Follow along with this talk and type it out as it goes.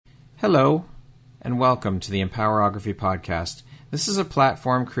Hello, and welcome to the Empowerography Podcast. This is a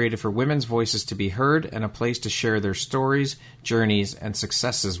platform created for women's voices to be heard and a place to share their stories, journeys, and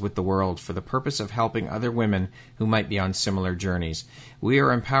successes with the world for the purpose of helping other women who might be on similar journeys. We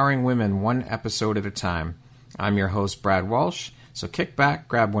are empowering women one episode at a time. I'm your host, Brad Walsh, so kick back,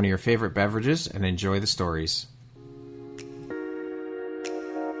 grab one of your favorite beverages, and enjoy the stories.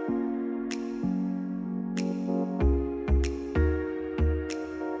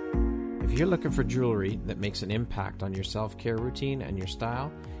 If you're looking for jewelry that makes an impact on your self-care routine and your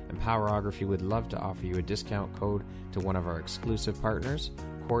style, Empowerography would love to offer you a discount code to one of our exclusive partners,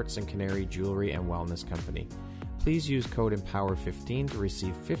 Quartz and Canary Jewelry and Wellness Company. Please use code EMPOWER15 to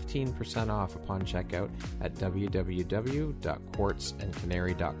receive 15% off upon checkout at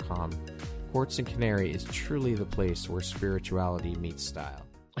www.quartzandcanary.com. Quartz and Canary is truly the place where spirituality meets style.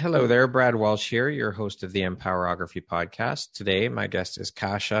 Hello there, Brad Walsh here, your host of the Empowerography Podcast. Today, my guest is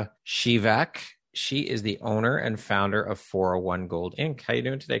Kasha Shivak. She is the owner and founder of 401 Gold Inc. How are you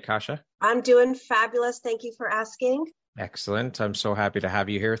doing today, Kasha? I'm doing fabulous. Thank you for asking. Excellent. I'm so happy to have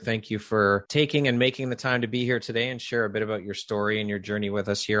you here. Thank you for taking and making the time to be here today and share a bit about your story and your journey with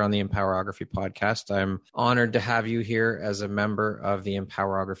us here on the Empowerography Podcast. I'm honored to have you here as a member of the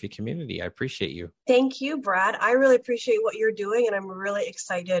Empowerography community. I appreciate you. Thank you, Brad. I really appreciate what you're doing, and I'm really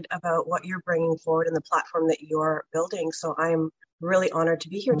excited about what you're bringing forward and the platform that you're building. So I'm really honored to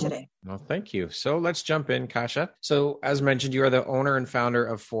be here today. Well, thank you. So let's jump in, Kasha. So as mentioned, you are the owner and founder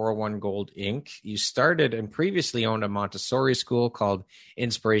of 401 Gold Inc. You started and previously owned a Montessori school called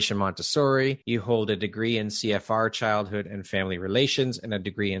Inspiration Montessori. You hold a degree in CFR, Childhood and Family Relations, and a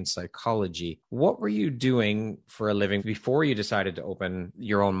degree in psychology. What were you doing for a living before you decided to open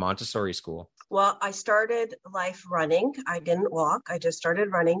your own Montessori school? Well, I started life running. I didn't walk. I just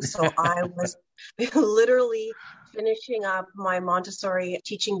started running. So I was literally finishing up my Montessori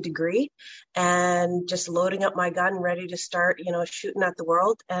teaching degree and just loading up my gun, ready to start, shooting at the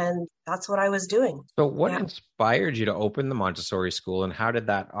world. And that's what I was doing. So what inspired you to open the Montessori school, and how did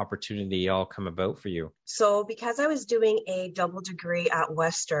that opportunity all come about for you? So because I was doing a double degree at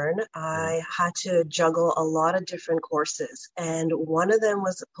Western, I had to juggle a lot of different courses. And one of them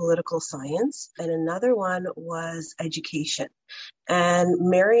was political science and another one was education. And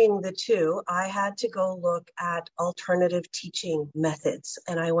marrying the two, I had to go look at alternative teaching methods.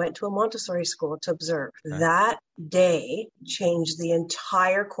 And I went to a Montessori school to observe. Okay. That day changed the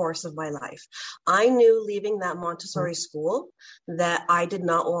entire course of my life. I knew leaving that Montessori school that I did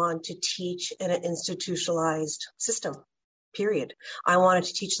not want to teach in an institutionalized system. Period. I wanted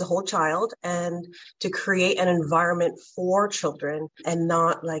to teach the whole child and to create an environment for children and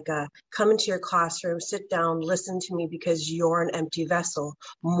not like come into your classroom, sit down, listen to me because you're an empty vessel.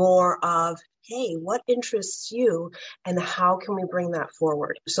 More of, hey, what interests you and how can we bring that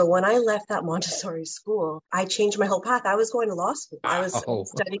forward? So when I left that Montessori school, I changed my whole path. I was going to law school. I was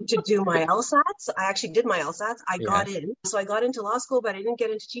studying to do my LSATs. I actually did my LSATs. I got in. So I got into law school, but I didn't get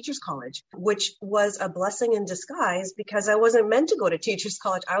into teachers college, which was a blessing in disguise because I wasn't meant to go to teachers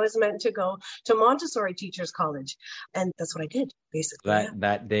college. I was meant to go to Montessori teachers college. And that's what I did, basically.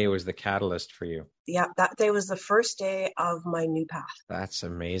 That day was the catalyst for you. Yeah, that day was the first day of my new path. That's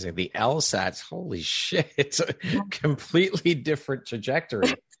amazing. The LSATs, holy shit. It's a completely different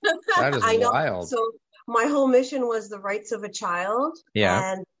trajectory. That is wild. So my whole mission was the rights of a child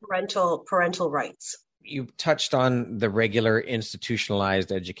and parental rights. You touched on the regular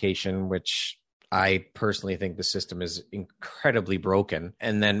institutionalized education, which I personally think the system is incredibly broken.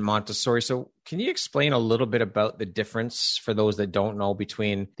 And then Montessori. So can you explain a little bit about the difference for those that don't know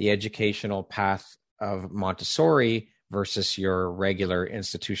between the educational path of Montessori versus your regular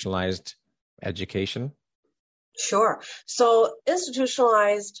institutionalized education? Sure. So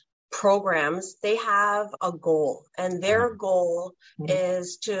institutionalized programs, they have a goal, and their goal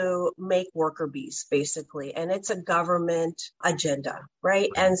is to make worker bees, basically. And it's a government agenda, right?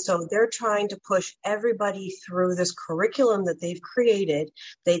 And so they're trying to push everybody through this curriculum that they've created,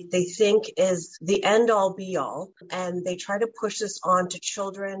 they think is the end all be all. And they try to push this on to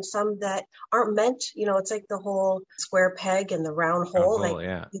children, some that aren't meant, it's like the whole square peg and the round hole.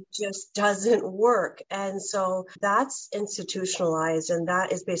 It just doesn't work. And so that's institutionalized. And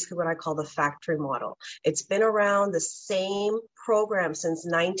that is basically what I call the factory model. It's been around, the same program since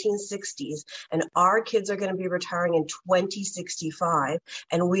 1960s, and our kids are going to be retiring in 2065.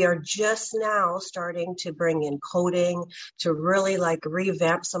 And we are just now starting to bring in coding to really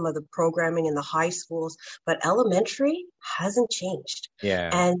revamp some of the programming in the high schools. But elementary hasn't changed.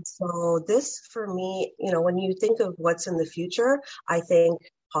 Yeah. And so this, for me, when you think of what's in the future, I think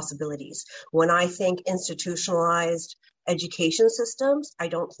possibilities. When I think institutionalized education systems, I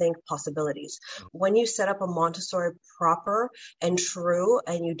don't think possibilities. When you set up a Montessori proper and true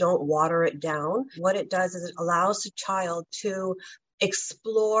and you don't water it down, what it does is it allows the child to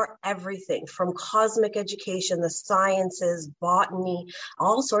explore everything from cosmic education, the sciences, botany,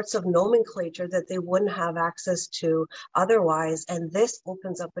 all sorts of nomenclature that they wouldn't have access to otherwise. And this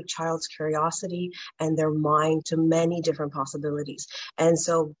opens up a child's curiosity and their mind to many different possibilities. And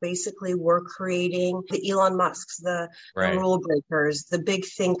so basically we're creating the Elon Musks, the rule breakers, the big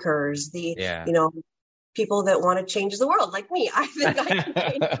thinkers, people that want to change the world like me. I think I can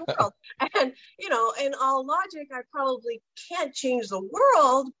change the world. And, in all logic, I probably can't change the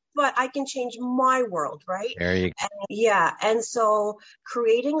world, but I can change my world, right? There you go. And so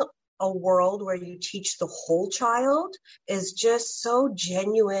creating a world where you teach the whole child is just so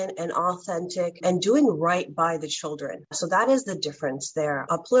genuine and authentic and doing right by the children. So that is the difference there.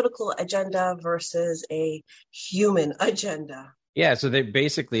 A political agenda versus a human agenda. Yeah, so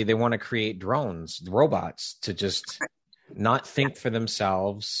they want to create drones, robots, to just not think for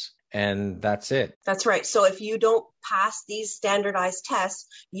themselves, and that's it. That's right. So if you don't pass these standardized tests,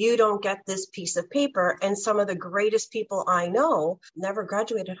 you don't get this piece of paper. And some of the greatest people I know never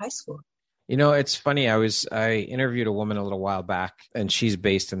graduated high school. It's funny. I interviewed a woman a little while back, and she's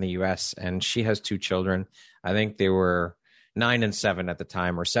based in the US, and she has 2 children. I think they were 9 and 7 at the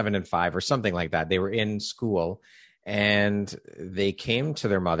time, or 7 and 5, or something like that. They were in school. And they came to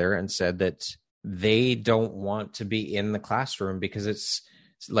their mother and said that they don't want to be in the classroom because it's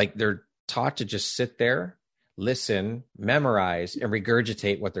like they're taught to just sit there, listen, memorize, and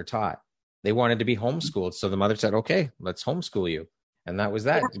regurgitate what they're taught. They wanted to be homeschooled. So the mother said, okay, let's homeschool you. And that was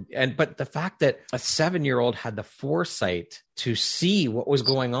that. Yeah. But the fact that a 7-year-old had the foresight to see what was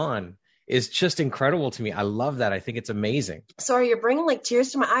going on is just incredible to me. I love that. I think it's amazing. Sorry, you're bringing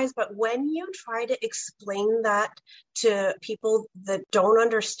tears to my eyes, but when you try to explain that to people that don't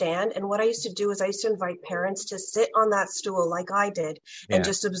understand, and what I used to do is I used to invite parents to sit on that stool like I did and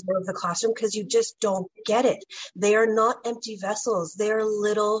just observe the classroom, because you just don't get it. They are not empty vessels. They're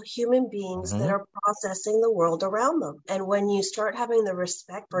little human beings that are processing the world around them. And when you start having the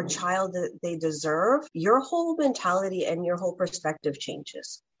respect for a child that they deserve, your whole mentality and your whole perspective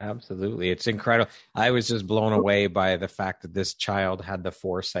changes. Absolutely. It's incredible. I was just blown away by the fact that this child had the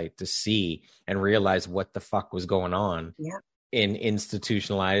foresight to see and realize what the fuck was going on in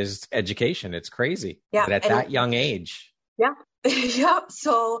institutionalized education. It's crazy. Yeah. But at that young age. Yeah. Yeah.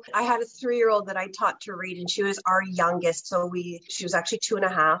 So I had a 3-year-old that I taught to read, and she was our youngest. So she was actually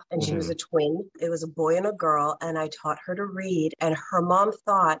 2.5, and she was a twin. It was a boy and a girl. And I taught her to read, and her mom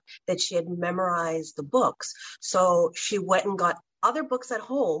thought that she had memorized the books. So she went and got other books at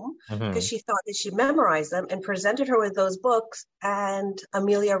home because she thought that she memorized them, and presented her with those books, and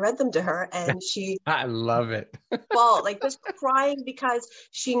Amelia read them to her, and she I love it. bawled, just crying, because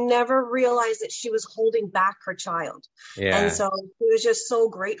she never realized that she was holding back her child. And so she was just so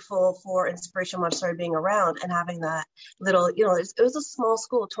grateful for Inspiration Montessori being around and having that little, it was a small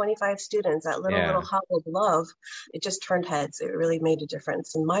school, 25 students, that little hub of love. It just turned heads. It really made a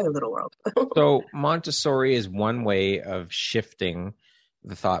difference in my little world. So Montessori is one way of shifting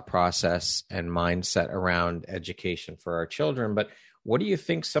the thought process and mindset around education for our children. But what do you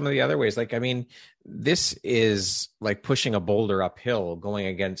think some of the other ways? This is like pushing a boulder uphill, going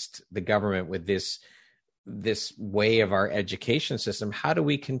against the government with this way of our education system. How do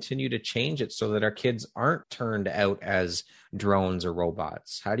we continue to change it so that our kids aren't turned out as drones or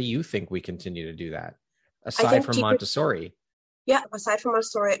robots? How do you think we continue to do that, aside from Montessori? Yeah, aside from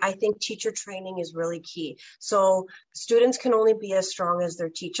Montessori, I think teacher training is really key. So students can only be as strong as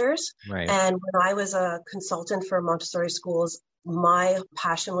their teachers. Right. And when I was a consultant for Montessori schools, my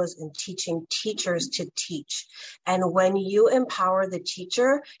passion was in teaching teachers to teach. And when you empower the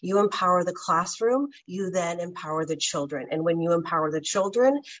teacher, you empower the classroom, you then empower the children. And when you empower the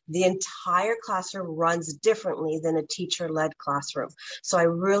children, the entire classroom runs differently than a teacher-led classroom. So I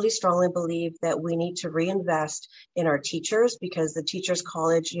really strongly believe that we need to reinvest in our teachers, because the teachers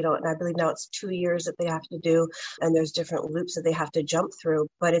college, and I believe now it's 2 years that they have to do, and there's different loops that they have to jump through,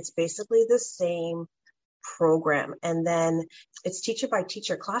 but it's basically the same program. And then it's teacher by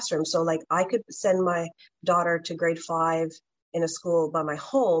teacher classroom. So I could send my daughter to grade 5 in a school by my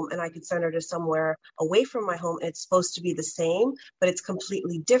home, and I could send her to somewhere away from my home. It's supposed to be the same, but it's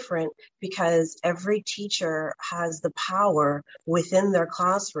completely different, because every teacher has the power within their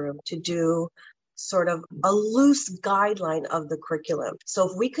classroom to do sort of a loose guideline of the curriculum. So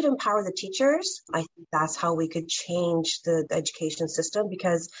if we could empower the teachers, I think that's how we could change the education system,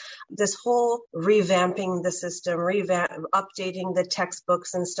 because this whole revamping the system, updating the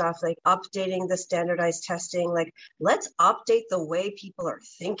textbooks and stuff, like updating the standardized testing, like let's update the way people are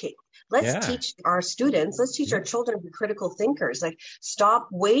thinking. Let's teach our students, let's teach our children to be critical thinkers. Like stop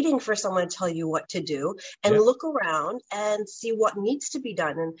waiting for someone to tell you what to do and look around and see what needs to be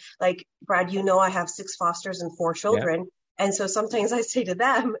done. And like, Brad, you know, I have 6 fosters and 4 children. And so sometimes I say to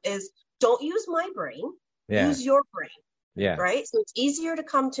them is don't use my brain, use your brain. Yeah. Right. So it's easier to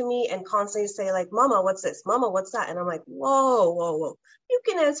come to me and constantly say like, Mama, what's this? Mama, what's that? And I'm like, whoa. You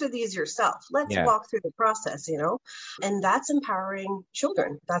can answer these yourself. Let's walk through the process, you know, and that's empowering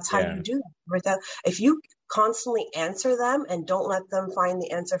children. That's how you do it. If you constantly answer them and don't let them find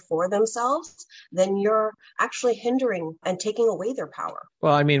the answer for themselves, then you're actually hindering and taking away their power.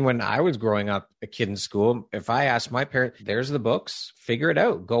 Well, I mean, when I was growing up a kid in school, if I asked my parents, there's the books, figure it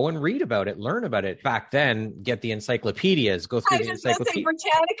out, go and read about it, learn about it. Back then, get the encyclopedias, go through the encyclopedia.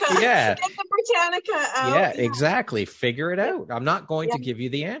 Britannica. Yeah. Get the Britannica out. Yeah, exactly. Figure it out. I'm not going to give you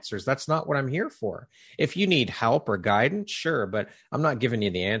the answers. That's not what I'm here for. If you need help or guidance, sure, but I'm not giving you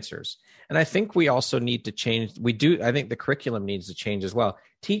the answers. And I think we also need to change. I think the curriculum needs to change as well.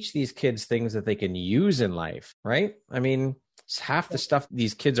 Teach these kids things that they can use in life, right? I mean, half the stuff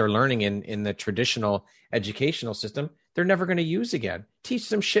these kids are learning in the traditional educational system, they're never going to use again. Teach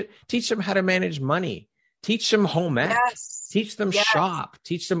them shit. Teach them how to manage money. Teach them home ec. Teach them shop.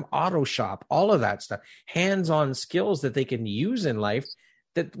 Teach them auto shop. All of that stuff. Hands-on skills that they can use in life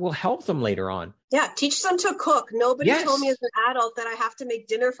that will help them later on. Yeah, teach them to cook. Nobody told me as an adult that I have to make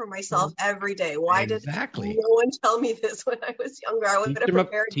dinner for myself every day. Why did no one tell me this when I was younger? I would have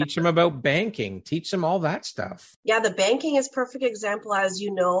prepared. Teach them about banking. Teach them all that stuff. Yeah, the banking is a perfect example. As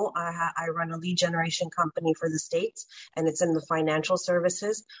you know, I run a lead generation company for the States, and it's in the financial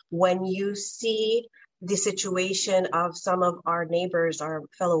services. When you see the situation of some of our neighbors, our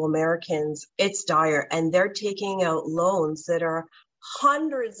fellow Americans, it's dire, and they're taking out loans that are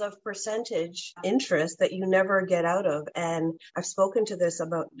hundreds of percentage interest that you never get out of. And I've spoken to this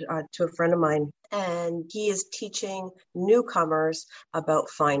about to a friend of mine, and he is teaching newcomers about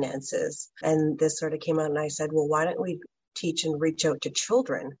finances. And this sort of came out, and I said, well, why don't we teach and reach out to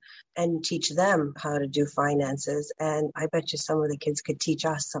children and teach them how to do finances? And I bet you some of the kids could teach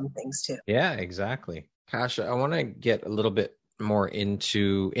us some things too. Yeah, exactly. Kasha, I want to get a little bit more in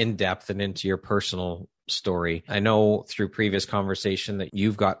depth and into your personal story. I know through previous conversation that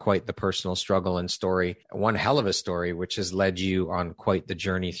you've got quite the personal struggle and story, one hell of a story, which has led you on quite the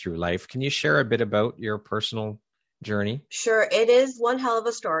journey through life. Can you share a bit about your personal journey? Sure. It is one hell of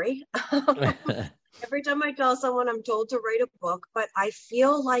a story. Every time I tell someone, I'm told to write a book, but I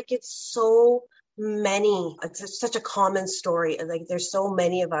feel like it's such a common story. Like there's so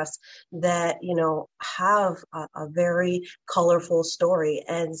many of us that, you know, have a very colorful story.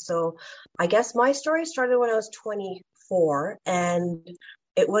 And so I guess my story started when I was 24, and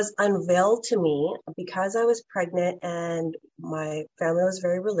it was unveiled to me because I was pregnant and my family was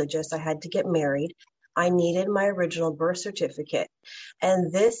very religious. I had to get married. I needed my original birth certificate.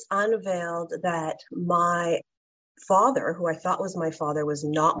 And this unveiled that my father, who I thought was my father, was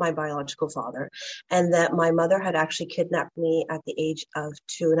not my biological father, and that my mother had actually kidnapped me at the age of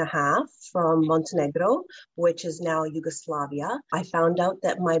 2.5 from Montenegro, which is now Yugoslavia. I found out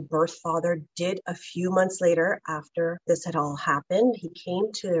that my birth father did a few months later, after this had all happened, he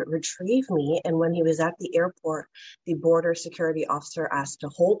came to retrieve me, and when he was at the airport, the border security officer asked to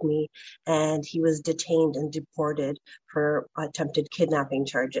hold me, and he was detained and deported for attempted kidnapping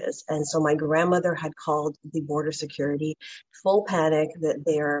charges. And so my grandmother had called the border security, full panic that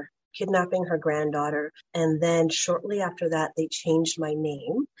they're kidnapping her granddaughter. And then shortly after that, they changed my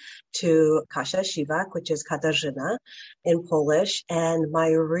name to Kasia Siwak, which is Katarzyna in Polish. And my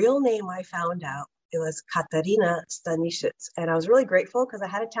real name, I found out, it was Katarina Staniszyc. And I was really grateful because I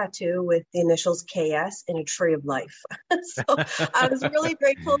had a tattoo with the initials KS in a tree of life. So I was really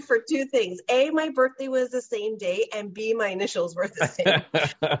grateful for 2 things. A, my birthday was the same day, and B, my initials were the same.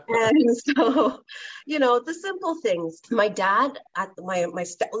 And so, you know, the simple things. My dad,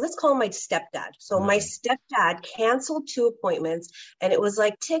 let's call him my stepdad. So my stepdad canceled 2 appointments, and it was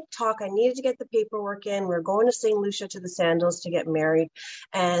like tick-tock. I needed to get the paperwork in. We were going to St. Lucia to the Sandals to get married,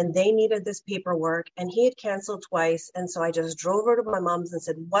 and they needed this paperwork. And he had canceled twice. And so I just drove over to my mom's and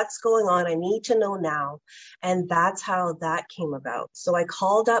said, what's going on? I need to know now. And that's how that came about. So I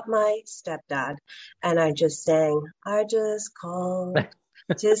called up my stepdad and I just sang, I just called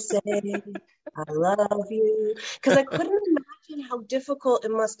to say I love you. Because I couldn't imagine how difficult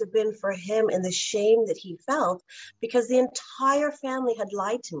it must have been for him and the shame that he felt because the entire family had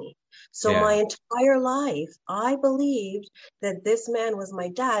lied to me. So my Yeah. entire life, I believed that this man was my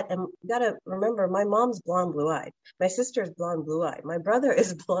dad. And you gotta remember, my mom's blonde, blue-eyed. My sister is blonde, blue-eyed. My brother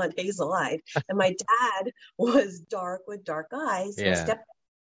is blonde, hazel-eyed. And my dad was dark with dark eyes. My Yeah. step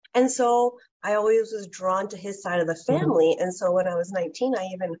and so I always was drawn to his side of the family. And so when I was 19, I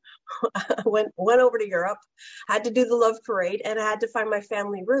even went over to Europe, had to do the Love Parade, and I had to find my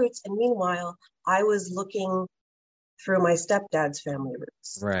family roots. And meanwhile, I was looking through my stepdad's family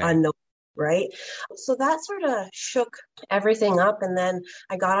roots, Right. unknown, right? So that sort of shook everything up. And then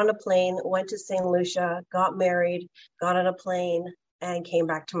I got on a plane, went to St. Lucia, got married, got on a plane, and came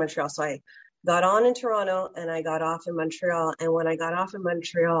back to Montreal. So I got on in Toronto and I got off in Montreal. And when I got off in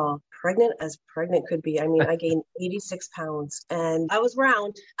Montreal, pregnant as pregnant could be, I mean, I gained 86 pounds and I was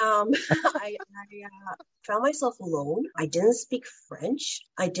round. I found myself alone. I didn't speak French.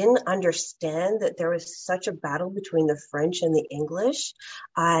 I didn't understand that there was such a battle between the French and the English.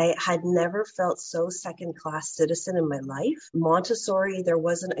 I had never felt so second class citizen in my life. Montessori, there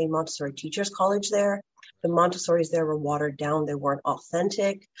wasn't a Montessori teachers college there. The Montessoris there were watered down. They weren't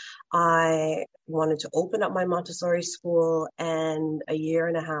authentic. I wanted to open up my Montessori school, and a year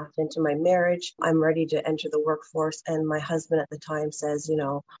and a half into my marriage, I'm ready to enter the workforce. And my husband at the time says,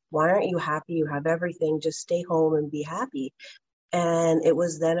 why aren't you happy? You have everything. Just stay home and be happy. And it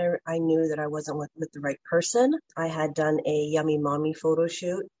was then I knew that I wasn't with the right person. I had done a Yummy Mommy photo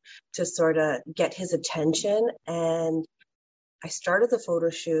shoot to sort of get his attention. And I started the photo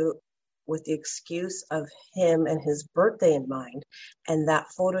shoot with the excuse of him and his birthday in mind. And that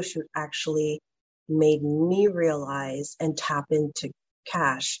photo shoot actually made me realize and tap into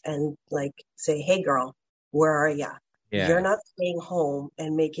cash and like say, hey girl, where are ya? Yeah. You're not staying home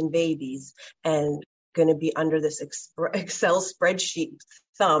and making babies and going to be under this Excel spreadsheet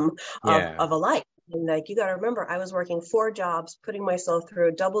thumb of a life. And like, you got to remember, I was working 4 jobs, putting myself through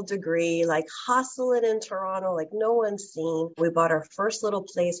a double degree, like hustling in Toronto, like no one's seen. We bought our first little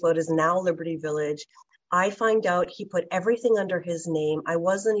place, what is now Liberty Village. I find out he put everything under his name. I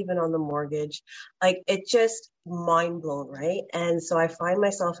wasn't even on the mortgage. Like it just mind blown, right? And so I find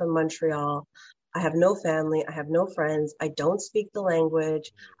myself in Montreal. I have no family. I have no friends. I don't speak the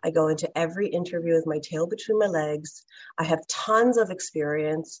language. I go into every interview with my tail between my legs. I have tons of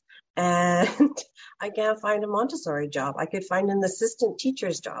experience and I can't find a Montessori job. I could find an assistant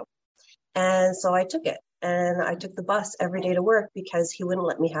teacher's job. And so I took it. And I took the bus every day to work because he wouldn't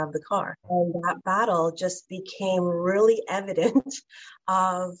let me have the car. And that battle just became really evident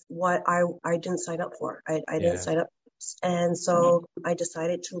of what I didn't sign up for. I didn't sign up. And so I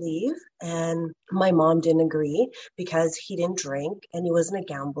decided to leave, and my mom didn't agree because he didn't drink and he wasn't a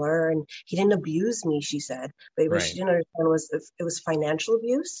gambler and he didn't abuse me, she said. But what she didn't understand was it was financial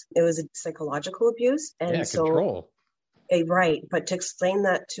abuse. It was a psychological abuse. And so control. Right. But to explain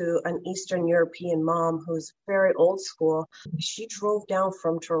that to an Eastern European mom who's very old school, she drove down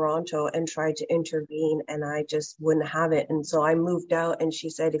from Toronto and tried to intervene, and I just wouldn't have it. And so I moved out, and she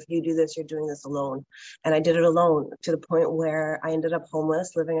said, if you do this, you're doing this alone. And I did it alone to the point where I ended up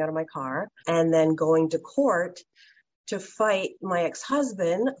homeless, living out of my car, and then going to court to fight my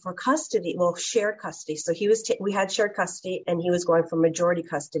ex-husband for custody, well, shared custody. So we had shared custody, and he was going for majority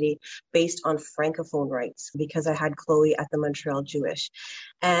custody based on Francophone rights because I had Chloe at the Montreal Jewish.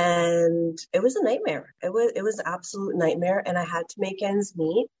 And it was a nightmare. It was an absolute nightmare. And I had to make ends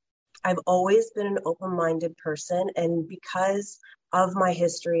meet. I've always been an open-minded person. And because of my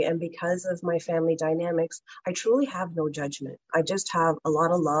history and because of my family dynamics, I truly have no judgment. I just have a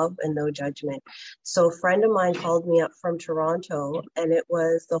lot of love and no judgment. So a friend of mine called me up from Toronto, and it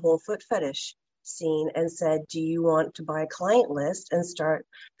was the whole foot fetish scene, and said, do you want to buy a client list and start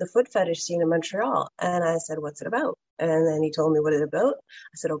the foot fetish scene in Montreal? And I said, what's it about? And then he told me what it's about.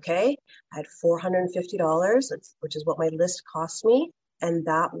 I said, okay. I had $450, which is what my list cost me. And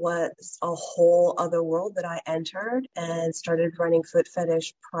that was a whole other world that I entered, and started running foot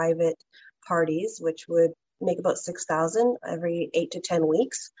fetish private parties, which would make about 6,000 every 8 to 10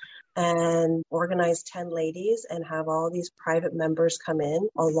 weeks, and organize 10 ladies and have all these private members come in.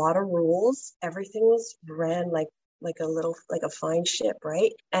 A lot of rules. Everything was ran like a fine ship,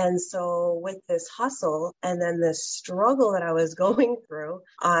 right? And so with this hustle and then this struggle that I was going through,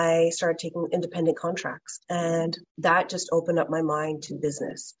 I started taking independent contracts, and that just opened up my mind to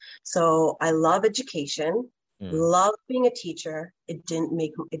business. So I love education, love being a teacher. It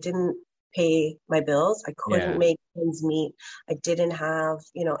didn't pay my bills. I couldn't make ends meet. I didn't have,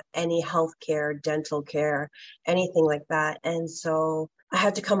 any health care, dental care, anything like that. And so I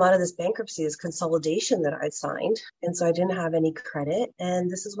had to come out of this bankruptcy, this consolidation that I'd signed. And so I didn't have any credit.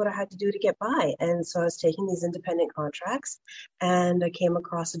 And this is what I had to do to get by. And so I was taking these independent contracts. And I came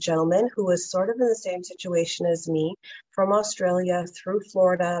across a gentleman who was sort of in the same situation as me, from Australia through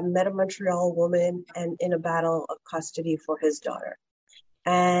Florida, met a Montreal woman, and in a battle of custody for his daughter.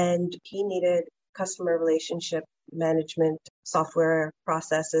 And he needed customer relationship management software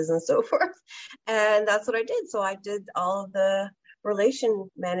processes and so forth. And that's what I did. So I did all of the relation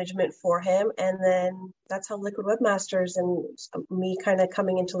management for him. And then that's how Liquid Webmasters and me kind of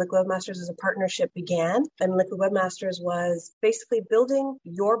coming into Liquid Webmasters as a partnership began. And Liquid Webmasters was basically building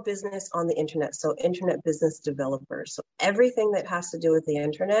your business on the internet. So internet business developers. So everything that has to do with the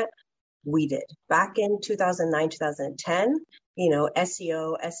internet, we did. Back in 2009, 2010,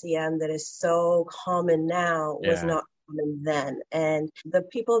 SEO, SEM that is so common now was not common then. And the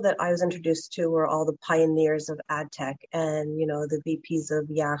people that I was introduced to were all the pioneers of ad tech and, the VPs of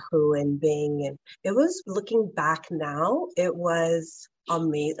Yahoo and Bing. And it was, looking back now, it was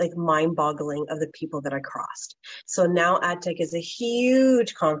amazing, like mind-boggling of the people that I crossed. So now ad tech is a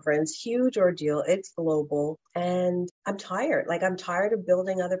huge conference, huge ordeal. It's global. And I'm tired. I'm tired of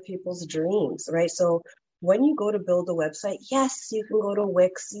building other people's dreams, right? So when you go to build a website, yes, you can go to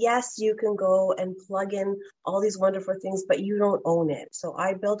Wix. Yes, you can go and plug in all these wonderful things, but you don't own it. So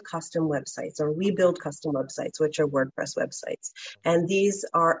I build custom websites, or we build custom websites, which are WordPress websites. And these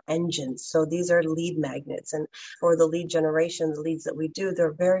are engines. So these are lead magnets. And for the lead generation, the leads that we do,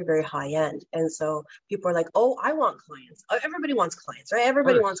 they're very, very high end. And so people are like, oh, I want clients. Everybody wants clients, right?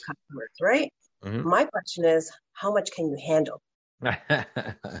 Everybody wants customers, right? Mm-hmm. My question is, how much can you handle?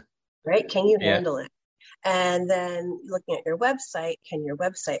 Right? Can you handle it? And then looking at your website, can your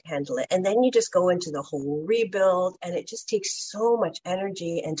website handle it? And then you just go into the whole rebuild, and it just takes so much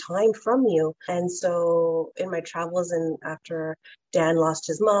energy and time from you. And so in my travels, and after Dan lost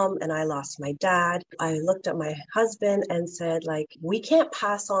his mom and I lost my dad, I looked at my husband and said, we can't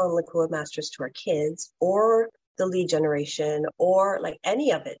pass on Liquid Webmasters to our kids or the lead generation or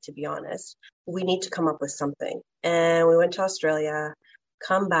any of it, to be honest. We need to come up with something. And we went to Australia,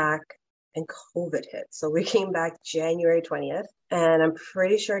 come back, and COVID hit. So we came back January 20th, and I'm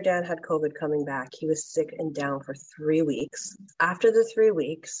pretty sure Dan had COVID coming back. He was sick and down for 3 weeks. After the 3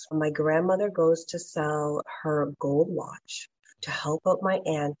 weeks, my grandmother goes to sell her gold watch to help out my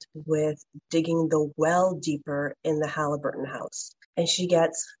aunt with digging the well deeper in the Halliburton house. And she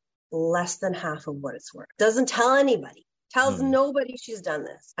gets less than half of what it's worth. Doesn't tell anybody. Tells nobody she's done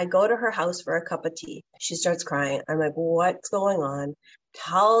this. I go to her house for a cup of tea. She starts crying. I'm like, what's going on?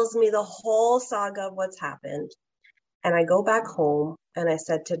 Tells me the whole saga of what's happened. And I go back home and I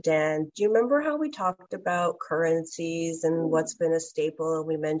said to Dan, do you remember how we talked about currencies and what's been a staple? And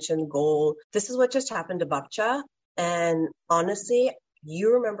we mentioned gold. This is what just happened to Bapcha. And honestly,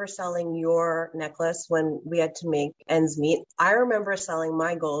 you remember selling your necklace when we had to make ends meet. I remember selling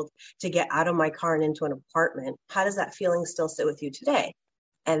my gold to get out of my car and into an apartment. How does that feeling still sit with you today?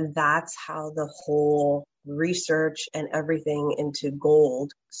 And that's how the whole research and everything into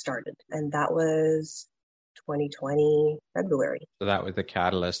gold started. And that was 2020, February. So that was the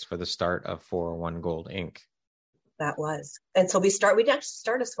catalyst for the start of 401 Gold Inc. That was. And so we didn't actually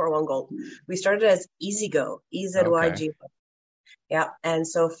start as 401 Gold. We started as EasyGo, EZYG. Okay. Yeah. And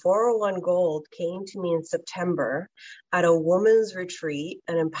so 401 Gold came to me in September at a woman's retreat,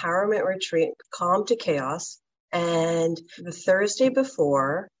 an empowerment retreat, Calm to Chaos. And the Thursday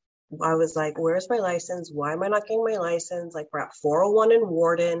before, I was like, where's my license? Why am I not getting my license? We're at 401 in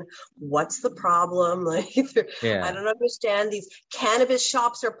Warden. What's the problem? I don't understand. These cannabis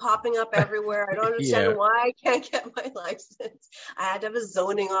shops are popping up everywhere. I don't understand why I can't get my license. I had to have a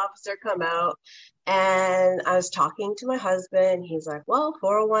zoning officer come out. And I was talking to my husband. He's like, well,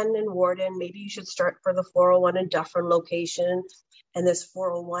 401 in Warden, maybe you should start for the 401 in Dufferin location. And this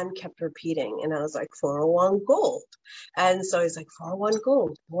 401 kept repeating. And I was like, 401 Gold. And so he's like, 401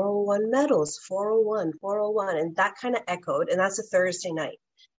 Gold, 401 Metals, 401, 401. And that kind of echoed. And that's a Thursday night.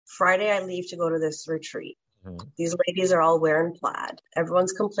 Friday, I leave to go to this retreat. Mm-hmm. These ladies are all wearing plaid.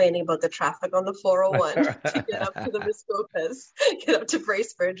 Everyone's complaining about the traffic on the 401 to get up to the Muskokas, get up to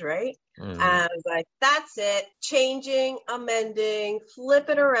Bracebridge, right? Mm-hmm. And I was like, that's it. Changing, amending, flip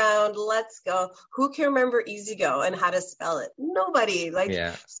it around. Let's go. Who can remember EasyGo and how to spell it? Nobody.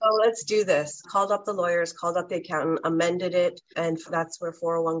 So let's do this. Called up the lawyers, called up the accountant, amended it. And that's where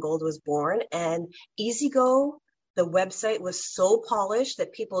 401 Gold was born. And EasyGo, the website was so polished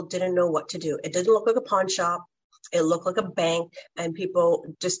that people didn't know what to do. It didn't look like a pawn shop. It looked like a bank and people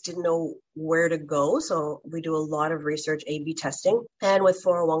just didn't know where to go. So we do a lot of research, A/B testing. And with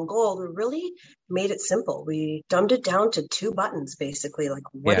 401 Gold, we really made it simple. We dumbed it down to 2 buttons, basically. Like,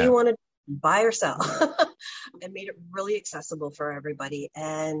 what do you want to buy or sell? And made it really accessible for everybody.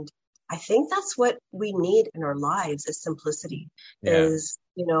 And I think that's what we need in our lives is simplicity. Is,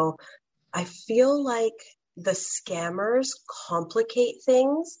 I feel like the scammers complicate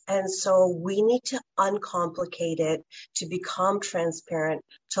things. And so we need to uncomplicate it to become transparent,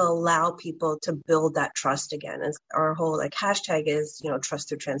 to allow people to build that trust again. And our whole hashtag is, trust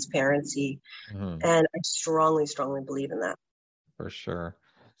through transparency. Mm-hmm. And I strongly, strongly believe in that. For sure.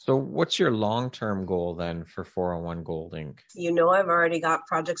 So what's your long-term goal then for 401 Gold Inc.? I've already got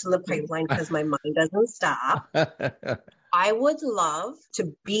projects in the pipeline because my mind doesn't stop. I would love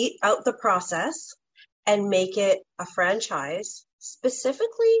to beat out the process and make it a franchise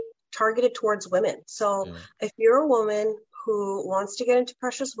specifically targeted towards women. So if you're a woman who wants to get into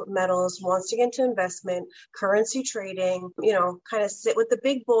precious metals, wants to get into investment, currency trading, kind of sit with the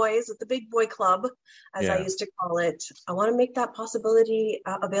big boys, with the big boy club, as I used to call it, I want to make that possibility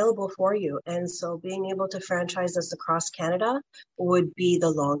available for you. And so being able to franchise this across Canada would be the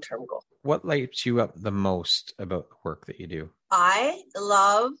long-term goal. What lights you up the most about the work that you do? I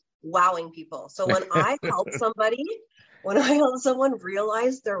love wowing people. So when I help someone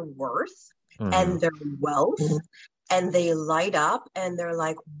realize their worth and their wealth, and they light up and they're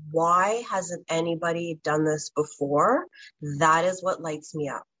like, why hasn't anybody done this before? That is what lights me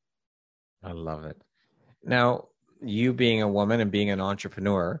up. I love it. Now, you being a woman and being an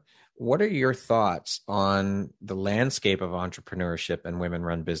entrepreneur, what are your thoughts on the landscape of entrepreneurship and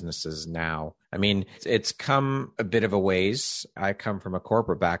women-run businesses now? I mean, it's come a bit of a ways. I come from a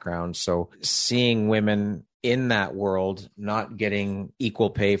corporate background, so seeing women in that world not getting equal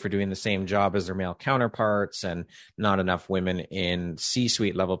pay for doing the same job as their male counterparts and not enough women in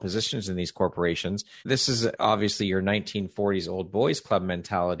C-suite level positions in these corporations. This is obviously your 1940s old boys club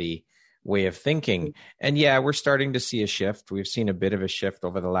mentality way of thinking. And we're starting to see a shift. We've seen a bit of a shift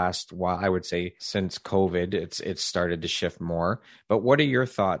over the last while. I would say since COVID, it's started to shift more. But what are your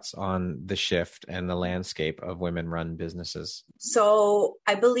thoughts on the shift and the landscape of women-run businesses? So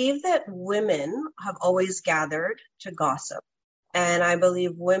I believe that women have always gathered to gossip. And I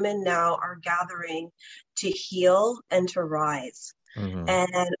believe women now are gathering to heal and to rise. Mm-hmm.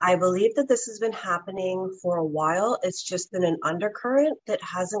 And I believe that this has been happening for a while. It's just been an undercurrent that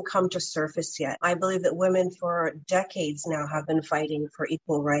hasn't come to surface yet. I believe that women for decades now have been fighting for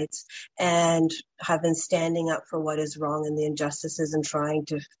equal rights and have been standing up for what is wrong and the injustices and trying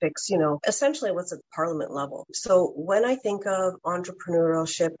to fix, essentially what's at parliament level. So when I think of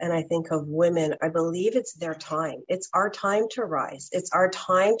entrepreneurship and I think of women, I believe it's their time. It's our time to rise. It's our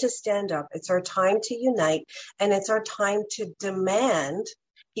time to stand up. It's our time to unite. And it's our time to demand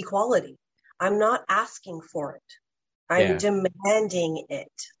equality. I'm not asking for it. I'm demanding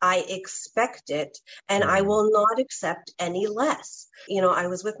it. I expect it, and I will not accept any less. I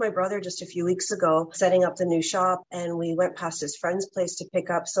was with my brother just a few weeks ago setting up the new shop, and we went past his friend's place to pick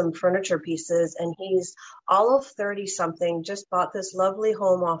up some furniture pieces, and he's all of 30 something, just bought this lovely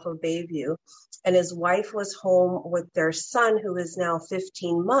home off of Bayview, and his wife was home with their son, who is now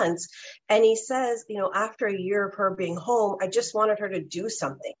 15 months. And he says, after a year of her being home, I just wanted her to do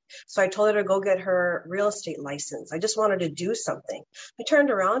something. So I told her to go get her real estate license. I just wanted to do something. I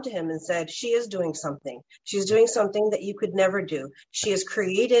turned around to him and said, she is doing something. She's doing something that you could never do. She has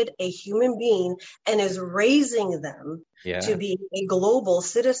created a human being and is raising them to be a global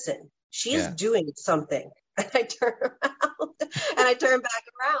citizen. She is doing something. And I turn around and I turn back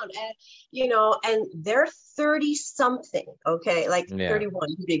around and they're 30 something. Okay. 31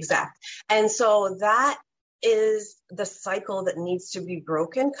 to be exact. And so that is the cycle that needs to be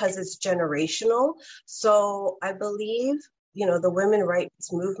broken because it's generational. So I believe, the women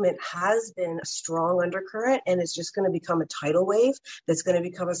rights movement has been a strong undercurrent, and it's just going to become a tidal wave that's going to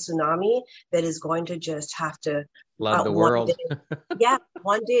become a tsunami that is going to just have to flood the world.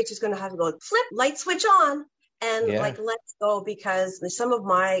 One day it's just going to have to go flip, light switch on. And let's go, because some of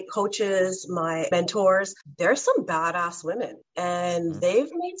my coaches, my mentors, they're some badass women and they've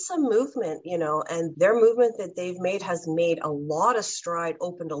made some movement, and their movement that they've made has made a lot of stride,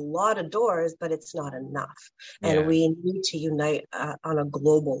 opened a lot of doors, but it's not enough. And we need to unite on a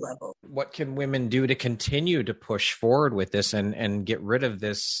global level. What can women do to continue to push forward with this and get rid of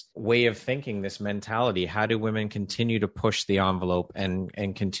this way of thinking, this mentality? How do women continue to push the envelope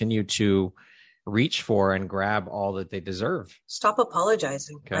and continue to reach for and grab all that they deserve. Stop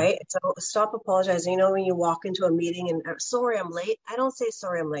apologizing, right? So stop apologizing. When you walk into a meeting and sorry, I'm late. I don't say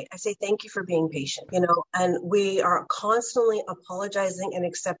sorry, I'm late. I say thank you for being patient, and we are constantly apologizing and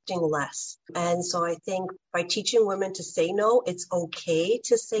accepting less. And so I think by teaching women to say no, it's okay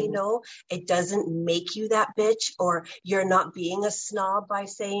to say no. It doesn't make you that bitch, or you're not being a snob by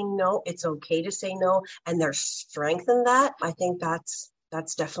saying no. It's okay to say no. And there's strength in that. I think that's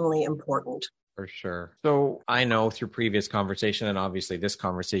definitely important. For sure. So I know through previous conversation and obviously this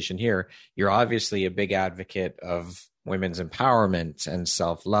conversation here, you're obviously a big advocate of women's empowerment and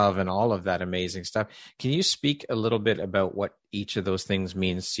self-love and all of that amazing stuff. Can you speak a little bit about what each of those things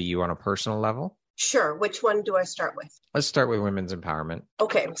means to you on a personal level? Sure. Which one do I start with? Let's start with women's empowerment.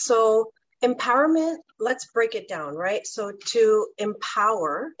 Okay. So empowerment, let's break it down, right? So to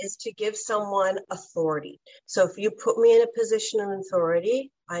empower is to give someone authority. So if you put me in a position of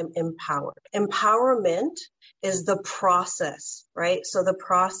authority, I'm empowered. Empowerment is the process, right? So the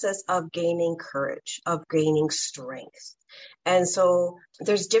process of gaining courage, of gaining strength. And so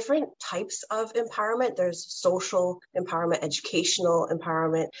there's different types of empowerment. There's social empowerment, educational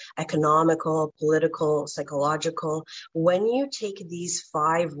empowerment, economical, political, psychological. When you take these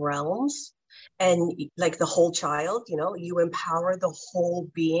 5 realms and like the whole child, you empower the whole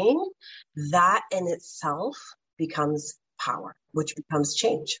being, that in itself becomes power, which becomes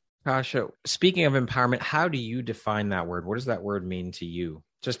change. Kasha, speaking of empowerment, how do you define that word? What does that word mean to you?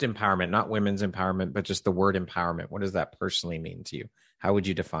 Just empowerment, not women's empowerment, but just the word empowerment. What does that personally mean to you? How would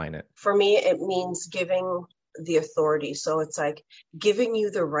you define it? For me, it means giving the authority. So it's like giving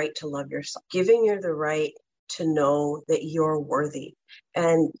you the right to love yourself, giving you the right to know that you're worthy,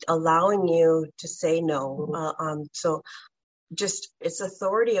 and allowing you to say no. So just it's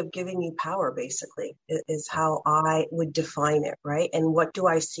authority of giving you power, basically, is how I would define it, right? And what do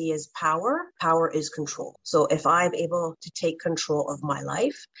I see as power? Power is control. So if I'm able to take control of my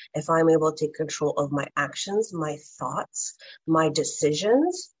life, if I'm able to take control of my actions, my thoughts, my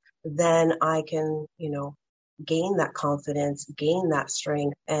decisions, then I can, gain that confidence, gain that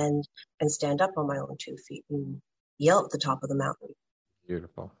strength, and stand up on my own 2 feet and yell at the top of the mountain.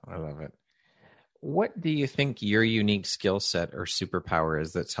 Beautiful. I love it. What do you think your unique skill set or superpower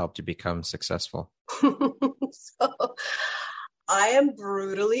is that's helped you become successful? So I am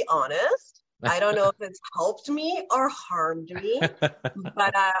brutally honest. I don't know if it's helped me or harmed me,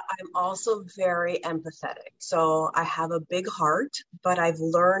 but I'm also very empathetic. So I have a big heart, but I've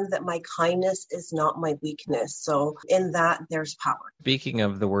learned that my kindness is not my weakness. So in that, there's power. Speaking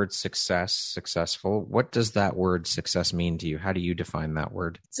of the word successful, what does that word success mean to you? How do you define that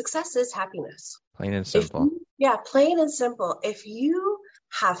word? Success is happiness. Plain and simple. Plain and simple. If you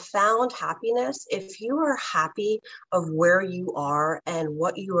have found happiness, if you are happy of where you are and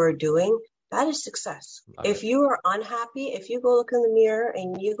what you are doing, that is success. If you are unhappy, if you go look in the mirror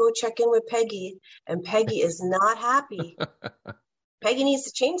and you go check in with Peggy and Peggy is not happy, Peggy needs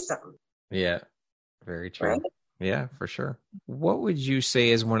to change something. Yeah, very true. Right? Yeah, for sure. What would you say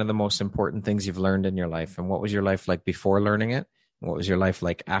is one of the most important things you've learned in your life? And what was your life like before learning it? And what was your life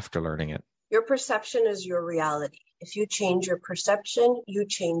like after learning it? Your perception is your reality. If you change your perception, you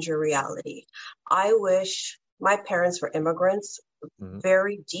change your reality. I wish my parents were immigrants.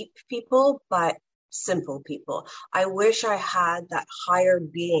 Very deep people, but simple people. I wish I had that higher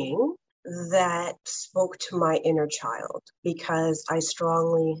being that spoke to my inner child, because I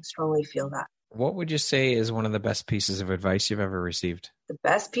strongly, strongly feel that. What would you say is one of the best pieces of advice you've ever received? The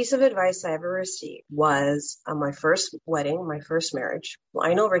best piece of advice I ever received was on my first wedding, my first marriage.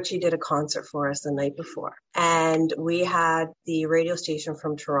 Lionel Richie did a concert for us the night before, and we had the radio station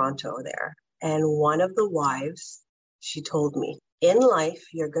from Toronto there. And one of the wives, she told me, in life,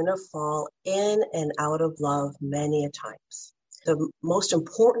 you're going to fall in and out of love many a times. The most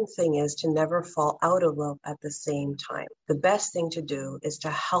important thing is to never fall out of love at the same time. The best thing to do is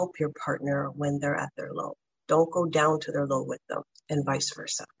to help your partner when they're at their low. Don't go down to their low with them, and vice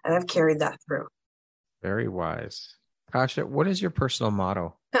versa. And I've carried that through. Very wise. Kasha, what is your personal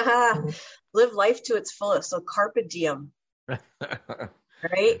motto? Live life to its fullest. So carpe diem.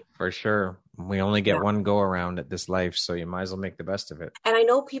 Right? For sure. We only get one go around at this life, so you might as well make the best of it. And I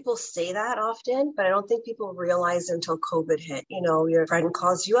know people say that often, but I don't think people realize until COVID hit. Your friend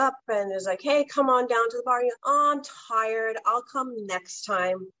calls you up and is like, hey, come on down to the bar. I'm tired. I'll come next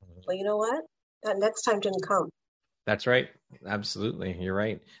time. Well, you know what? That next time didn't come. That's right. Absolutely. You're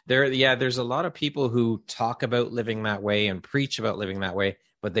right. There's a lot of people who talk about living that way and preach about living that way,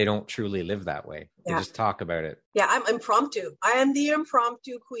 but they don't truly live that way. They just talk about it. Yeah, I'm impromptu. I am the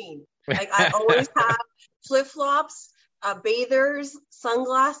impromptu queen. Like I always have flip-flops, bathers,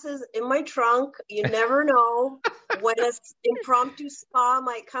 sunglasses in my trunk. You never know when an impromptu spa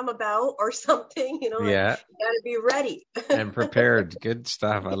might come about or something, like Yeah. you got to be ready. And prepared. Good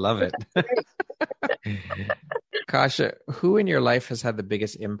stuff. I love it. Kasha, who in your life has had the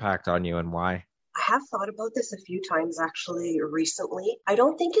biggest impact on you and why? I have thought about this a few times actually recently. I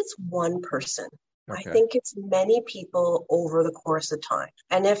don't think it's one person. I Okay. think it's many people over the course of time.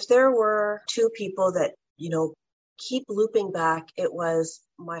 And if there were two people that, keep looping back, it was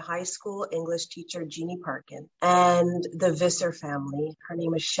my high school English teacher, Jeannie Parkin, and the Visser family. Her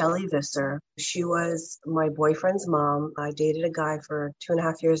name is Shelley Visser. She was my boyfriend's mom. I dated a guy for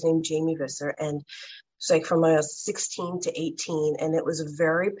 2.5 years named Jamie Visser. And it's like from when I was 16 to 18, and it was a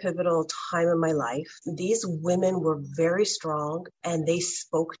very pivotal time in my life. These women were very strong and they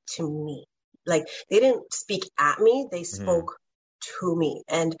spoke to me. Like they didn't speak at me, they spoke to me.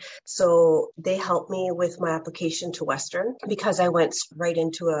 And so they helped me with my application to Western because I went right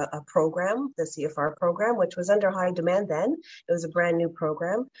into a program, the CFR program, which was under high demand then. It was a brand new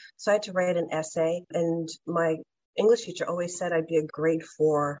program. So I had to write an essay, and my English teacher always said I'd be a grade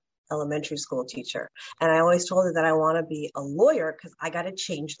 4 elementary school teacher. And I always told her that I want to be a lawyer because I got to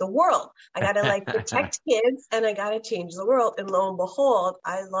change the world. I got to protect kids and I got to change the world. And lo and behold,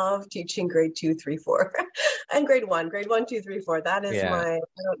 I love teaching grade 2, 3, 4 and grade 1, 2, 3, 4. That is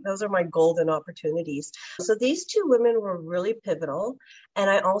those are my golden opportunities. So these two women were really pivotal. And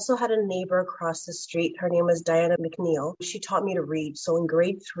I also had a neighbor across the street. Her name was Diana McNeil. She taught me to read. So in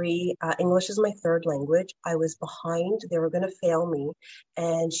grade 3, English is my third language. I was behind. They were going to fail me.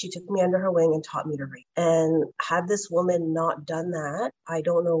 And she took me under her wing and taught me to read. And had this woman not done that, I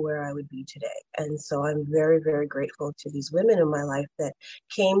don't know where I would be today. And so I'm very, very grateful to these women in my life that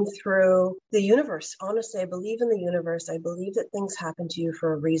came through the universe. Honestly, I believe in the universe. I believe that things happen to you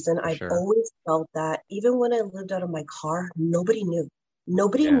for a reason. I've always felt that. Even when I lived out of my car, nobody knew.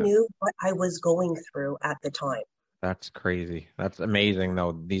 Nobody knew what I was going through at the time. That's crazy. That's amazing,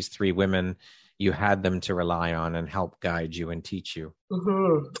 though. These three women, you had them to rely on and help guide you and teach you.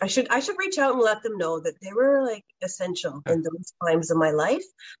 Mm-hmm. I should reach out and let them know that they were essential in those times of my life.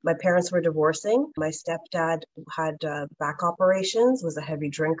 My parents were divorcing. My stepdad had back operations, was a heavy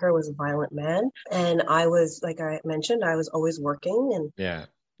drinker, was a violent man. And I was, like I mentioned, I was always working and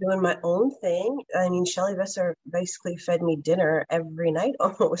doing my own thing. I mean, Shelley Visser basically fed me dinner every night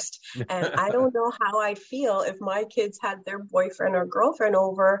almost. And I don't know how I'd feel if my kids had their boyfriend or girlfriend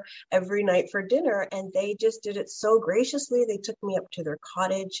over every night for dinner. And they just did it so graciously. They took me up to their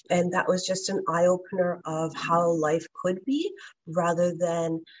cottage. And that was just an eye-opener of how life could be, rather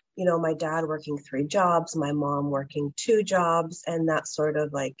than, my dad working 3 jobs, my mom working 2 jobs, and that sort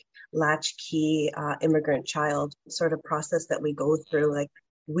of latchkey immigrant child sort of process that we go through.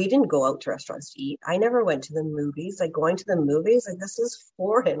 We didn't go out to restaurants to eat. I never went to the movies. Going to the movies, this is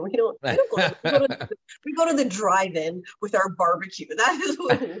foreign. We don't we go to the drive-in with our barbecue. That is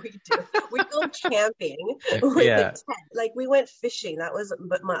what we do. We go camping with the tent. We went fishing. That was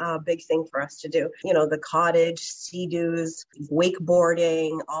a big thing for us to do. The cottage, sea-doos,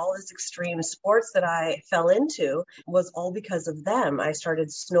 wakeboarding, all this extreme sports that I fell into was all because of them. I started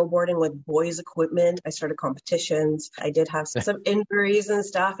snowboarding with boys' equipment. I started competitions. I did have some injuries and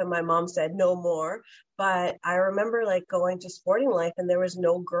stuff, and my mom said no more. But I remember going to Sporting Life and there was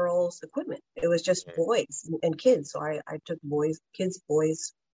no girls equipment. It was just boys and kids. So I took boys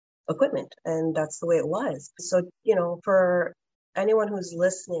equipment, and that's the way it was. So, for anyone who's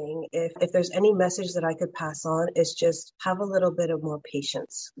listening, if there's any message that I could pass on, is just have a little bit of more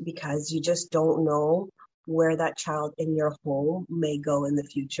patience, because you just don't know where that child in your home may go in the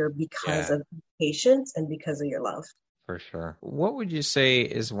future because of patience and because of your love. For sure. What would you say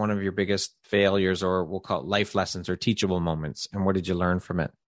is one of your biggest failures, or we'll call it life lessons or teachable moments? And what did you learn from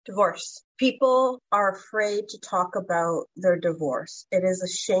it? Divorce. People are afraid to talk about their divorce. It is a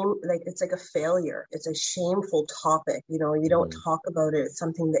shame. It's like a failure. It's a shameful topic. You don't talk about it. It's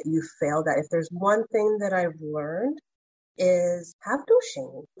something that you failed at. If there's one thing that I've learned, is have no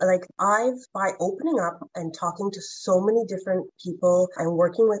shame. By opening up and talking to so many different people and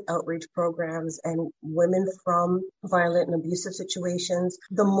working with outreach programs and women from violent and abusive situations,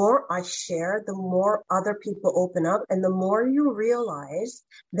 the more I share, the more other people open up, and the more you realize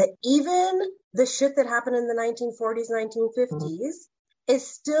that even the shit that happened in the 1940s, 1950s is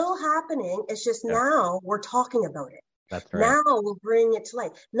still happening. It's just now we're talking about it. That's right. Now we'll bring it to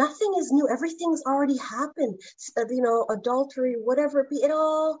light. Nothing is new. Everything's already happened. Adultery, whatever it be,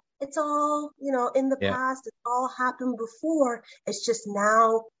 it's all, in the past. It's all happened before. It's just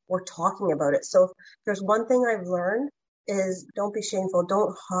now we're talking about it. So if there's one thing I've learned is don't be shameful.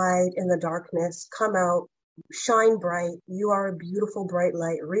 Don't hide in the darkness. Come out, shine bright. You are a beautiful, bright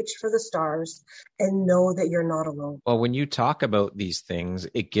light. Reach for the stars and know that you're not alone. Well, when you talk about these things,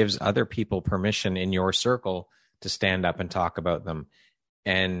 it gives other people permission in your circle to stand up and talk about them.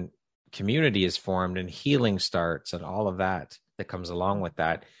 And community is formed and healing starts and all of that comes along with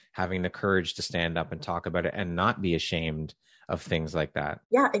that, having the courage to stand up and talk about it and not be ashamed of things like that.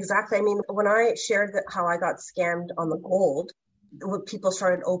 Yeah, exactly. I mean, when I shared how I got scammed on the gold, when people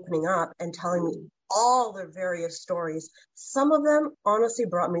started opening up and telling me all their various stories, some of them honestly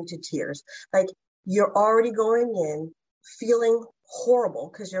brought me to tears. Like, you're already going in feeling horrible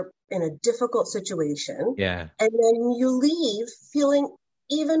because you're in a difficult situation. Yeah. And then you leave feeling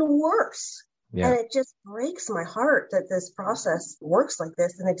even worse. Yeah. And it just breaks my heart that this process works like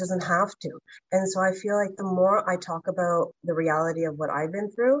this and it doesn't have to. And so I feel like the more I talk about the reality of what I've been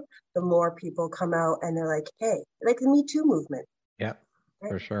through, the more people come out and they're like, hey, like the Me Too movement. Yeah,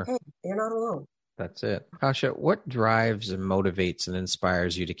 right? For sure. Hey, you're not alone. That's it. Kasha, what drives and motivates and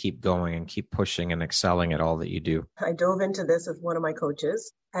inspires you to keep going and keep pushing and excelling at all that you do? I dove into this with one of my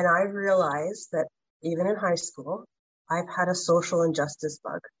coaches, and I realized that even in high school, I've had a social injustice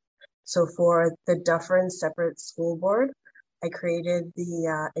bug. So for the Dufferin Separate School Board, I created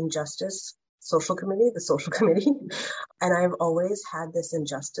the Injustice Social Committee, the social committee, and I've always had this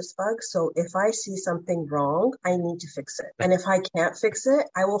injustice bug. So if I see something wrong, I need to fix it. And if I can't fix it,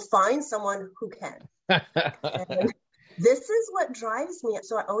 I will find someone who can. And this is what drives me.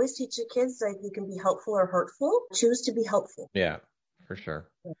 So I always teach the kids, like, you can be helpful or hurtful. Choose to be helpful. Yeah. For sure.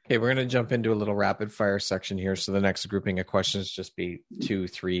 Okay, we're going to jump into a little rapid fire section here. So the next grouping of questions just be 2,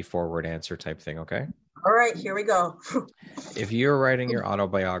 3 forward answer type thing. Okay. All right, here we go. If you're writing your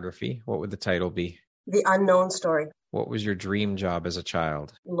autobiography, what would the title be? The Unknown Story. What was your dream job as a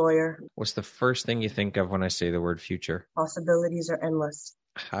child? Lawyer. What's the first thing you think of when I say the word future? Possibilities are endless.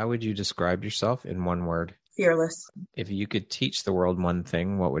 How would you describe yourself in one word? Fearless. If you could teach the world one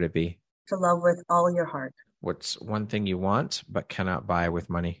thing, what would it be? To love with all your heart. What's one thing you want but cannot buy with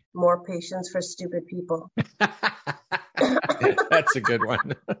money? More patience for stupid people. That's a good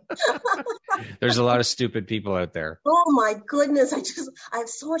one. There's a lot of stupid people out there. Oh my goodness. I have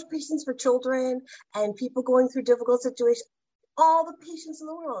so much patience for children and people going through difficult situations. All the patience in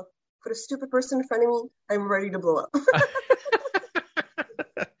the world. Put a stupid person in front of me, I'm ready to blow up.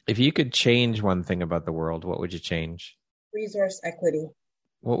 If you could change one thing about the world, what would you change? Resource equity.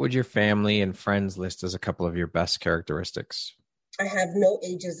 What would your family and friends list as a couple of your best characteristics? I have no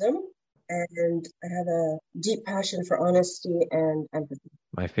ageism, and I have a deep passion for honesty and empathy.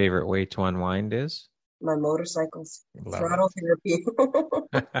 My favorite way to unwind is? My motorcycles. Love Throttle therapy.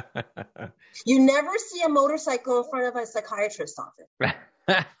 You never see a motorcycle in front of a psychiatrist's office.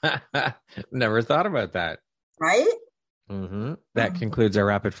 Never thought about that. Right? Mm-hmm. That concludes our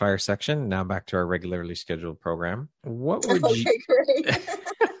rapid fire section. Now back to our regularly scheduled program. What would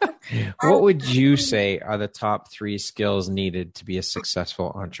what would you say are the top 3 skills needed to be a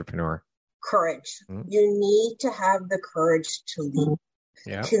successful entrepreneur? Courage. You need to have the courage to lead.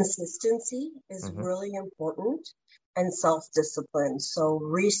 Yeah. Consistency is really important, and self-discipline. So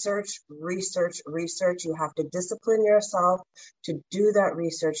research. You have to discipline yourself to do that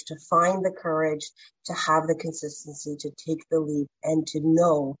research, to find the courage, to have the consistency, to take the leap, and to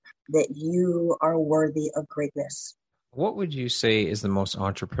know that you are worthy of greatness. What would you say is the most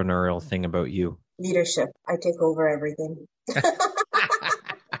entrepreneurial thing about you? Leadership. I take over everything.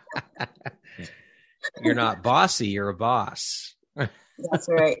 You're not bossy, you're a boss. That's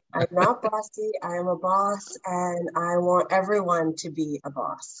right. I'm not bossy. I am a boss, and I want everyone to be a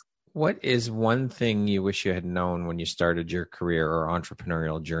boss. What is one thing you wish you had known when you started your career or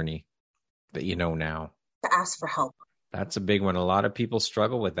entrepreneurial journey that you know now? To ask for help. That's a big one. A lot of people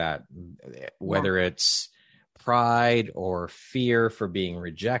struggle with that, whether it's pride or fear for being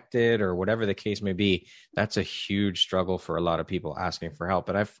rejected or whatever the case may be. That's a huge struggle for a lot of people asking for help.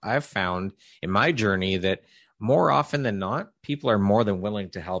 But I've found in my journey that more often than not, people are more than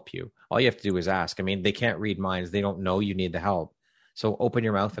willing to help you. All you have to do is ask. I mean, they can't read minds. They don't know you need the help. So open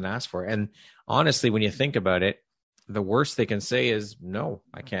your mouth and ask for it. And honestly, when you think about it, the worst they can say is, no,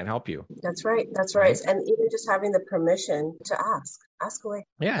 I can't help you. That's right. That's right. And even just having the permission to ask away.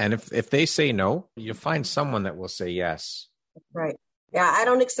 Yeah. And if they say no, you find someone that will say yes. Right. Yeah. I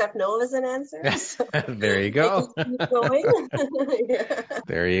don't accept no as an answer. So there you go. Keep going. Yeah.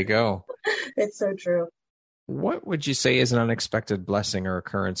 There you go. It's so true. What would you say is an unexpected blessing or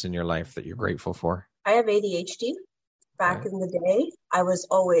occurrence in your life that you're grateful for? I have ADHD. Back in the day, I was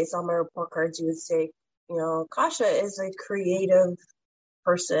always on my report cards, you would say, you know, Kasha is a creative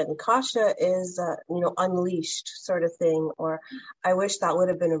person. Kasha is, unleashed sort of thing. Or I wish that would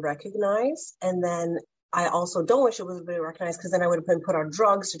have been recognized. And then I also don't wish it was really recognized because then I would have been put on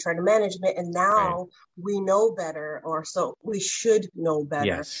drugs to try to manage it. And Right. now we know better, or so we should know better.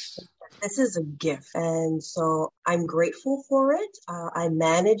 Yes. This is a gift. And so I'm grateful for it. I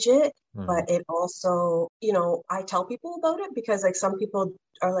manage it, Hmm. but it also, I tell people about it because like some people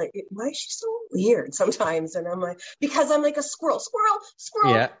are like, why is she so weird sometimes? And I'm like, because I'm like a squirrel, squirrel,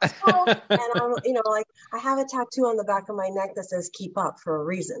 squirrel, Yeah. squirrel. And I'm, like I have a tattoo on the back of my neck that says keep up for a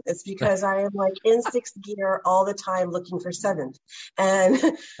reason. It's because I am like in sixth gear all the time looking for seventh. And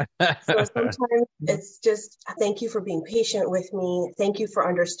so sometimes it's just thank you for being patient with me. Thank you for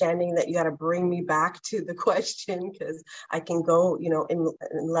understanding that you got to bring me back to the question because I can go, in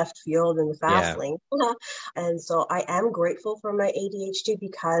left field in the fast Yeah. lane. And so I am grateful for my ADHD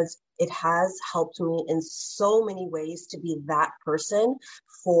because it has helped me in so many ways to be that person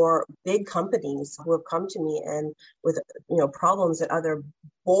for big companies who have come to me and with, problems at other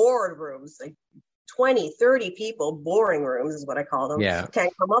boardrooms, like 20, 30 people, boring rooms is what I call them, Yeah.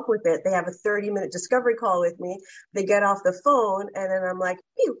 can't come up with it. They have a 30-minute discovery call with me. They get off the phone and then I'm like,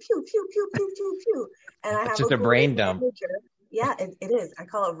 pew, pew, pew, pew, pew, pew, pew. And I It's have a just a great brain dump. manager. Yeah, it is. I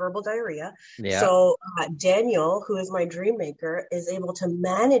call it verbal diarrhea. Yeah. So Daniel, who is my dream maker, is able to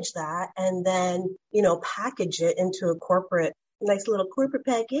manage that and then, package it into a nice little corporate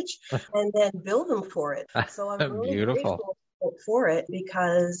package and then bill them for it. So I'm really Beautiful. grateful for it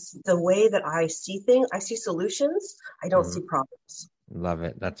because the way that I see things, I see solutions. I don't see problems. Love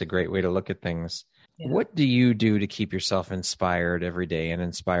it. That's a great way to look at things. Yeah. What do you do to keep yourself inspired every day and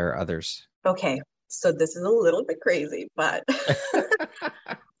inspire others? Okay. So this is a little bit crazy, but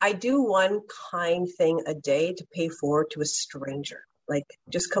I do one kind thing a day to pay forward to a stranger, like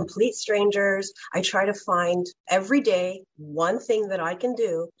just complete strangers. I try to find every day one thing that I can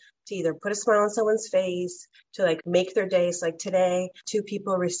do to either put a smile on someone's face, to like make their day. So like today, 2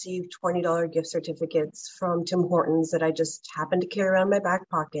 people received $20 gift certificates from Tim Hortons that I just happened to carry around in my back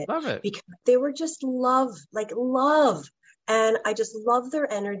pocket Love it. because they were just love. And I just love their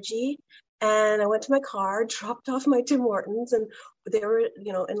energy. And I went to my car, dropped off my Tim Hortons, and they were,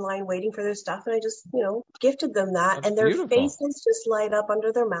 in line waiting for their stuff. And I just, gifted them that. That's and their beautiful. faces just light up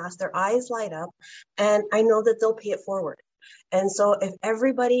under their mask. Their eyes light up. And I know that they'll pay it forward. And so if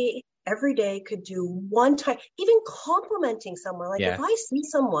everybody every day could do one time, even complimenting someone. Like Yeah. if I see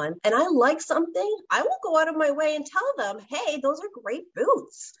someone and I like something, I will go out of my way and tell them, hey, those are great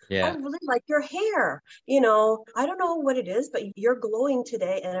boots. I Yeah. really like your hair. I don't know what it is, but you're glowing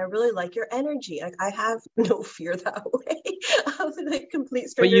today and I really like your energy. Like I have no fear that way of the complete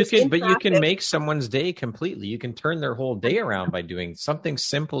But you strangers. can make someone's day completely. You can turn their whole day around by doing something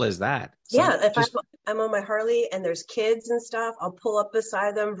simple as that. Yeah, if I'm on my Harley and there's kids and stuff, I'll pull up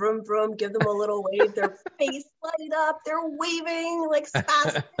beside them, vroom, vroom, give them a little wave. Their face light up, they're waving like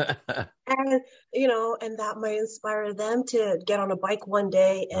spastic. And, and that might inspire them to get on a bike one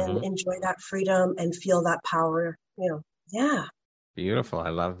day and enjoy that freedom and feel that power, Yeah. Beautiful. I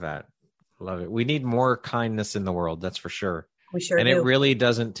love that. Love it. We need more kindness in the world. That's for sure. We sure and do. It really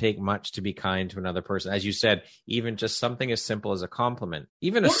doesn't take much to be kind to another person. As you said, even just something as simple as a compliment,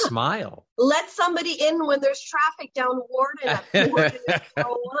 even a smile. Let somebody in when there's traffic down Warden at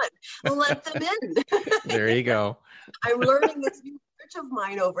 401. Let them in. There you go. I'm learning this new church of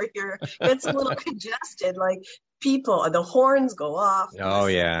mine over here. It's a little congested. Like people, the horns go off. Oh,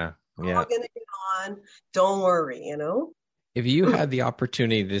 yeah. Yeah. All gonna get on. Don't worry, If you had the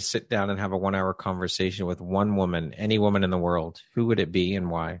opportunity to sit down and have a 1-hour conversation with one woman, any woman in the world, who would it be and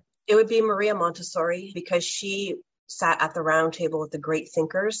why? It would be Maria Montessori because she sat at the round table with the great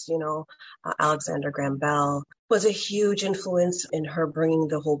thinkers, Alexander Graham Bell was a huge influence in her bringing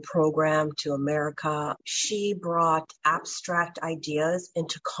the whole program to America. She brought abstract ideas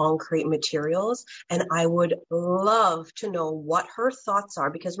into concrete materials. And I would love to know what her thoughts are,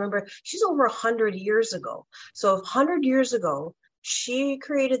 because remember, she's over 100 years ago. So 100 years ago, she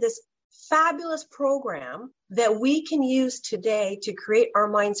created this fabulous program that we can use today to create our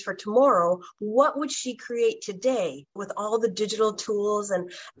minds for tomorrow. What would she create today with all the digital tools and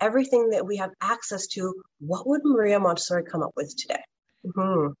everything that we have access to? What would Maria Montessori come up with today?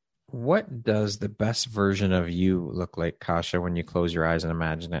 What does the best version of you look like, Kasha, when you close your eyes and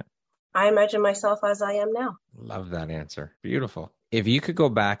imagine it? I imagine myself as I am now. Love that answer. Beautiful. If you could go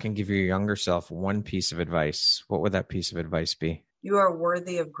back and give your younger self one piece of advice, what would that piece of advice be? You are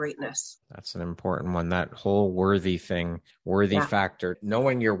worthy of greatness. That's an important one. That whole worthy thing, factor,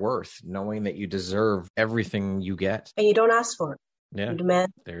 knowing your worth, knowing that you deserve everything you get. And you don't ask for it. Yeah. You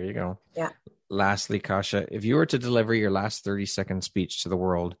demand. There you go. Yeah. Lastly, Kasha, if you were to deliver your last 30-second speech to the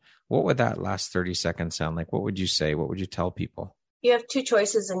world, what would that last 30 seconds sound like? What would you say? What would you tell people? You have two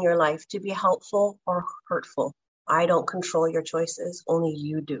choices in your life, to be helpful or hurtful. I don't control your choices, only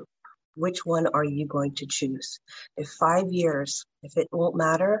you do. Which one are you going to choose? If 5 years, if it won't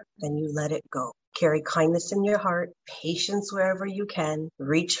matter, then you let it go. Carry kindness in your heart, patience wherever you can,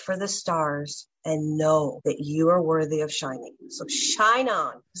 reach for the stars, and know that you are worthy of shining. So shine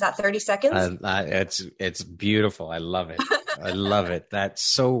on. Is that 30 seconds? It's beautiful. I love it. I love it. That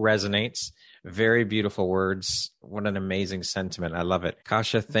so resonates. Very beautiful words. What an amazing sentiment. I love it.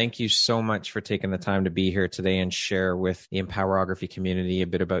 Kasha, thank you so much for taking the time to be here today and share with the Empowerography community a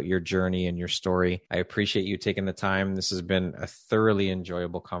bit about your journey and your story. I appreciate you taking the time. This has been a thoroughly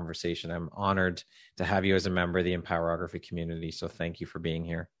enjoyable conversation. I'm honored to have you as a member of the Empowerography community. So thank you for being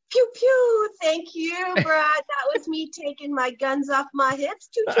here. Pew, pew. Thank you, Brad. That was me taking my guns off my hips.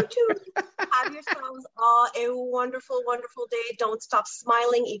 Choo, choo, choo. Have yourselves all a wonderful, wonderful day. Don't stop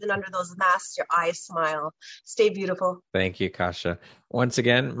smiling. Even under those masks, your eyes smile. Stay beautiful. Thank you, Kasha. Once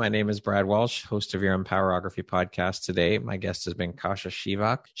again, my name is Brad Walsh, host of your Empowerography podcast. Today, my guest has been Kasha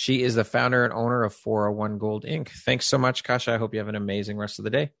Shivak. She is the founder and owner of 401 Gold Inc. Thanks so much, Kasha. I hope you have an amazing rest of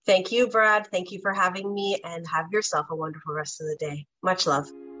the day. Thank you, Brad. Thank you for having me, and have yourself a wonderful rest of the day. Much love.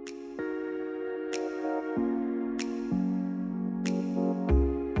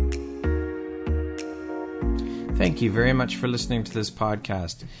 Thank you very much for listening to this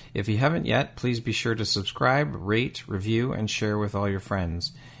podcast. If you haven't yet, please be sure to subscribe, rate, review, and share with all your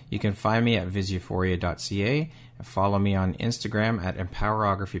friends. You can find me at viseuphoria.ca and follow me on Instagram at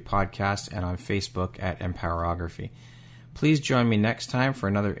Empowerography Podcast and on Facebook at Empowerography. Please join me next time for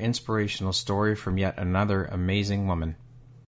another inspirational story from yet another amazing woman.